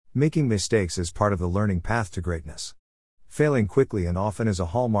Making mistakes is part of the learning path to greatness. Failing quickly and often is a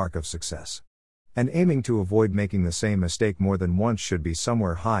hallmark of success. And aiming to avoid making the same mistake more than once should be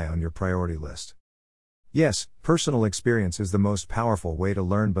somewhere high on your priority list. Yes, personal experience is the most powerful way to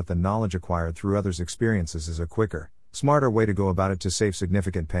learn, but the knowledge acquired through others' experiences is a quicker, smarter way to go about it to save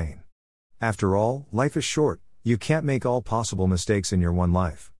significant pain. After all, life is short, you can't make all possible mistakes in your one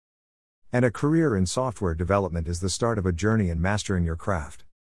life. And a career in software development is the start of a journey in mastering your craft.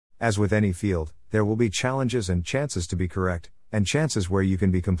 As with any field, there will be challenges and chances to be correct, and chances where you can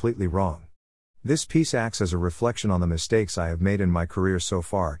be completely wrong. This piece acts as a reflection on the mistakes I have made in my career so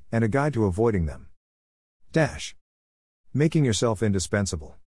far, and a guide to avoiding them. Making yourself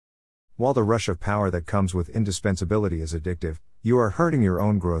indispensable. While the rush of power that comes with indispensability is addictive, you are hurting your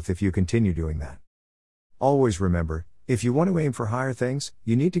own growth if you continue doing that. Always remember, if you want to aim for higher things,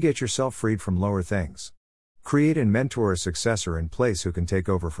 you need to get yourself freed from lower things. Create and mentor a successor in place who can take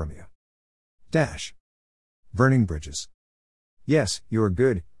over from you. Burning bridges. Yes, you are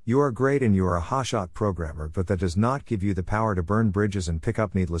good, you are great, and you are a hotshot programmer, but that does not give you the power to burn bridges and pick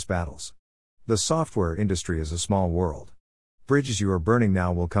up needless battles. The software industry is a small world. Bridges you are burning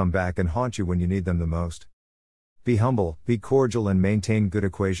now will come back and haunt you when you need them the most. Be humble, be cordial, and maintain good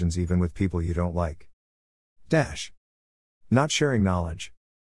equations even with people you don't like. Not sharing knowledge.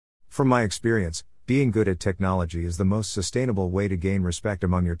 From my experience, being good at technology is the most sustainable way to gain respect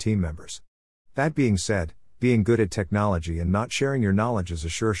among your team members. That being said, being good at technology and not sharing your knowledge is a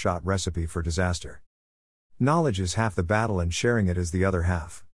sure-shot recipe for disaster. Knowledge is half the battle and sharing it is the other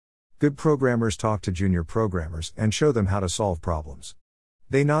half. Good programmers talk to junior programmers and show them how to solve problems.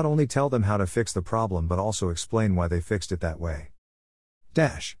 They not only tell them how to fix the problem but also explain why they fixed it that way.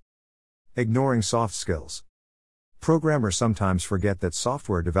 Ignoring soft skills. Programmers sometimes forget that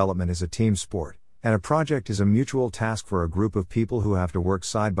software development is a team sport, and a project is a mutual task for a group of people who have to work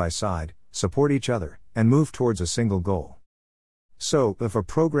side by side, support each other, and move towards a single goal. So, if a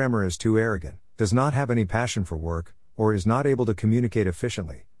programmer is too arrogant, does not have any passion for work, or is not able to communicate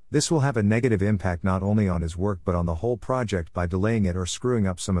efficiently, this will have a negative impact not only on his work but on the whole project by delaying it or screwing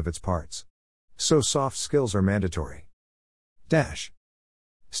up some of its parts. So soft skills are mandatory.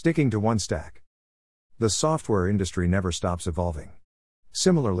 Sticking to one stack. The software industry never stops evolving.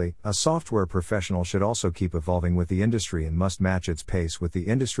 Similarly, a software professional should also keep evolving with the industry and must match its pace with the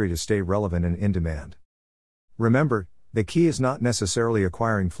industry to stay relevant and in demand. Remember, the key is not necessarily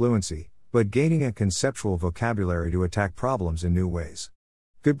acquiring fluency, but gaining a conceptual vocabulary to attack problems in new ways.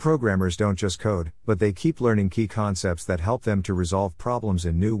 Good programmers don't just code, but they keep learning key concepts that help them to resolve problems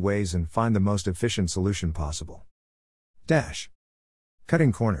in new ways and find the most efficient solution possible.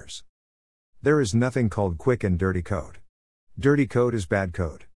 Cutting corners. There is nothing called quick and dirty code. Dirty code is bad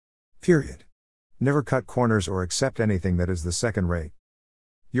code. Period. Never cut corners or accept anything that is the second rate.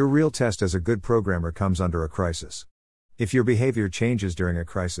 Your real test as a good programmer comes under a crisis. If your behavior changes during a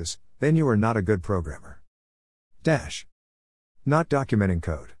crisis, then you are not a good programmer. Not documenting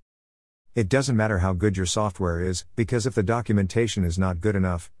code. It doesn't matter how good your software is, because if the documentation is not good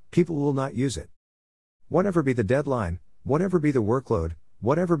enough, people will not use it. Whatever be the deadline, whatever be the workload,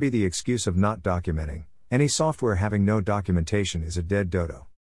 whatever be the excuse of not documenting, any software having no documentation is a dead dodo.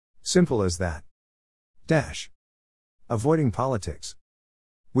 Simple as that. Avoiding politics.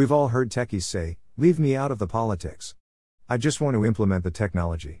 We've all heard techies say, "Leave me out of the politics. I just want to implement the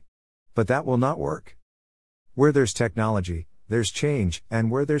technology." But that will not work. Where there's technology, there's change, and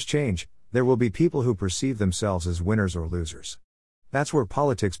where there's change, there will be people who perceive themselves as winners or losers. That's where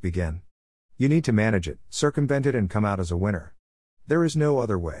politics begin. You need to manage it, circumvent it, and come out as a winner. There is no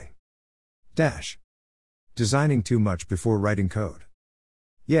other way. Designing too much before writing code.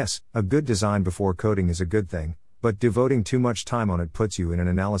 Yes, a good design before coding is a good thing, but devoting too much time on it puts you in an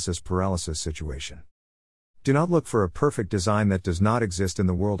analysis paralysis situation. Do not look for a perfect design that does not exist in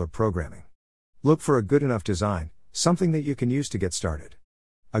the world of programming. Look for a good enough design, something that you can use to get started.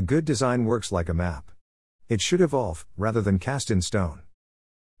 A good design works like a map. It should evolve, rather than cast in stone.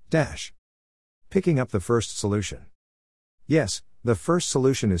 Picking up the first solution. Yes, the first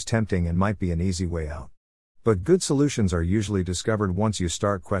solution is tempting and might be an easy way out. But good solutions are usually discovered once you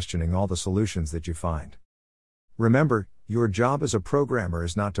start questioning all the solutions that you find. Remember, your job as a programmer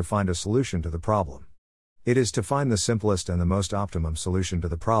is not to find a solution to the problem. It is to find the simplest and the most optimum solution to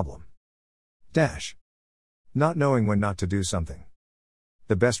the problem. Not knowing when not to do something.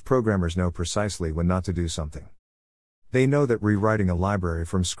 The best programmers know precisely when not to do something. They know that rewriting a library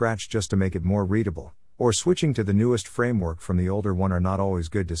from scratch just to make it more readable, or switching to the newest framework from the older one are not always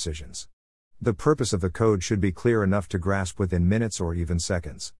good decisions. The purpose of the code should be clear enough to grasp within minutes or even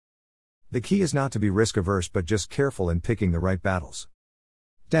seconds. The key is not to be risk-averse but just careful in picking the right battles.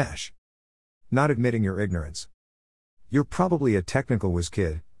 Dash. Not admitting your ignorance. You're probably a technical whiz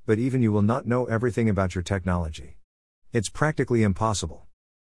kid, but even you will not know everything about your technology. It's practically impossible.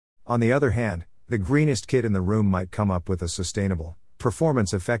 On the other hand, the greenest kid in the room might come up with a sustainable,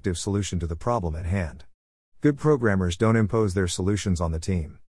 performance-effective solution to the problem at hand. Good programmers don't impose their solutions on the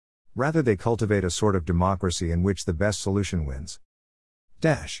team. Rather, they cultivate a sort of democracy in which the best solution wins.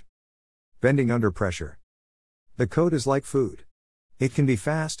 Dash. Bending under pressure. The code is like food. It can be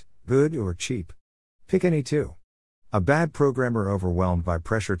fast, good, or cheap. Pick any two. A bad programmer overwhelmed by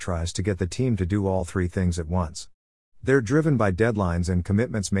pressure tries to get the team to do all three things at once. They're driven by deadlines and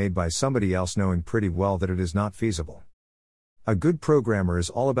commitments made by somebody else, knowing pretty well that it is not feasible. A good programmer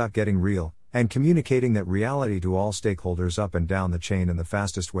is all about getting real, and communicating that reality to all stakeholders up and down the chain in the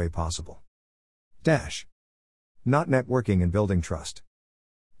fastest way possible. Dash. Not networking and building trust.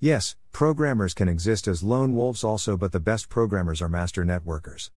 Yes, programmers can exist as lone wolves also, but the best programmers are master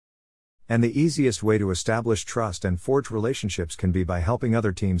networkers. And the easiest way to establish trust and forge relationships can be by helping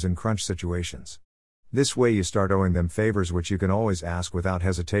other teams in crunch situations. This way you start owing them favors which you can always ask without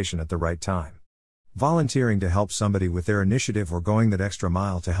hesitation at the right time. Volunteering to help somebody with their initiative or going that extra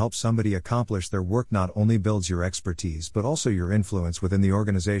mile to help somebody accomplish their work not only builds your expertise but also your influence within the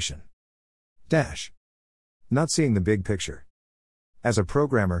organization. Dash. Not seeing the big picture. As a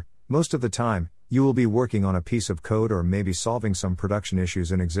programmer, most of the time, you will be working on a piece of code or maybe solving some production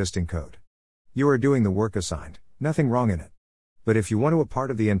issues in existing code. You are doing the work assigned, nothing wrong in it. But if you want to be a part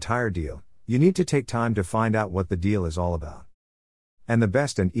of the entire deal, you need to take time to find out what the deal is all about. And the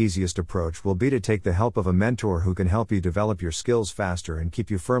best and easiest approach will be to take the help of a mentor who can help you develop your skills faster and keep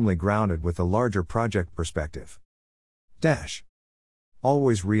you firmly grounded with a larger project perspective. Dash.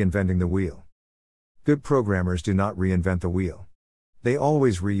 Always reinventing the wheel. Good programmers do not reinvent the wheel. They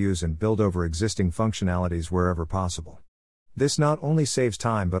always reuse and build over existing functionalities wherever possible. This not only saves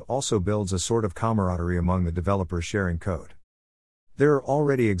time but also builds a sort of camaraderie among the developers sharing code. There are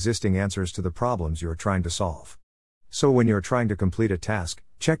already existing answers to the problems you are trying to solve. So when you are trying to complete a task,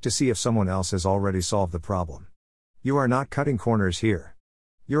 check to see if someone else has already solved the problem. You are not cutting corners here.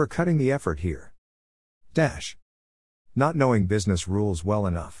 You are cutting the effort here. Dash. Not knowing business rules well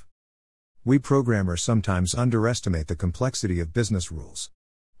enough. We programmers sometimes underestimate the complexity of business rules.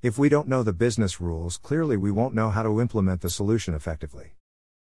 If we don't know the business rules clearly, we won't know how to implement the solution effectively.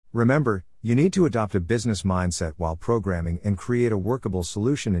 Remember, you need to adopt a business mindset while programming and create a workable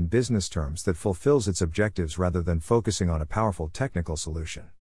solution in business terms that fulfills its objectives rather than focusing on a powerful technical solution.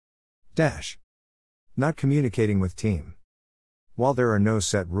 Dash. Not communicating with team. While there are no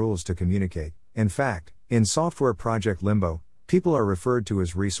set rules to communicate, in fact, in software project limbo, people are referred to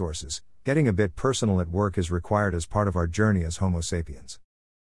as resources. Getting a bit personal at work is required as part of our journey as Homo sapiens.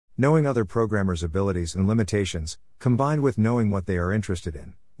 Knowing other programmers' abilities and limitations, combined with knowing what they are interested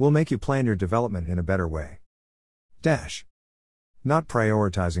in, will make you plan your development in a better way. Dash. Not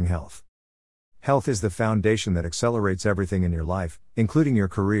prioritizing health. Health is the foundation that accelerates everything in your life, including your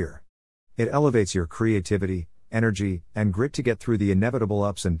career. It elevates your creativity, energy, and grit to get through the inevitable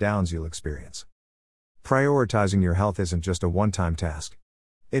ups and downs you'll experience. Prioritizing your health isn't just a one-time task.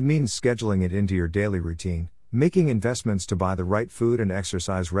 It means scheduling it into your daily routine, making investments to buy the right food and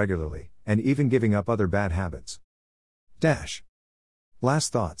exercise regularly, and even giving up other bad habits. Dash.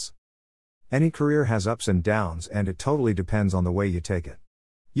 Last thoughts. Any career has ups and downs, and it totally depends on the way you take it.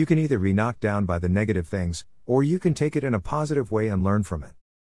 You can either be knocked down by the negative things, or you can take it in a positive way and learn from it.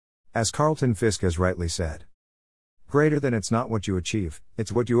 As Carlton Fisk has rightly said, greater than it's not what you achieve,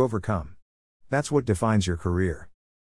 it's what you overcome. That's what defines your career.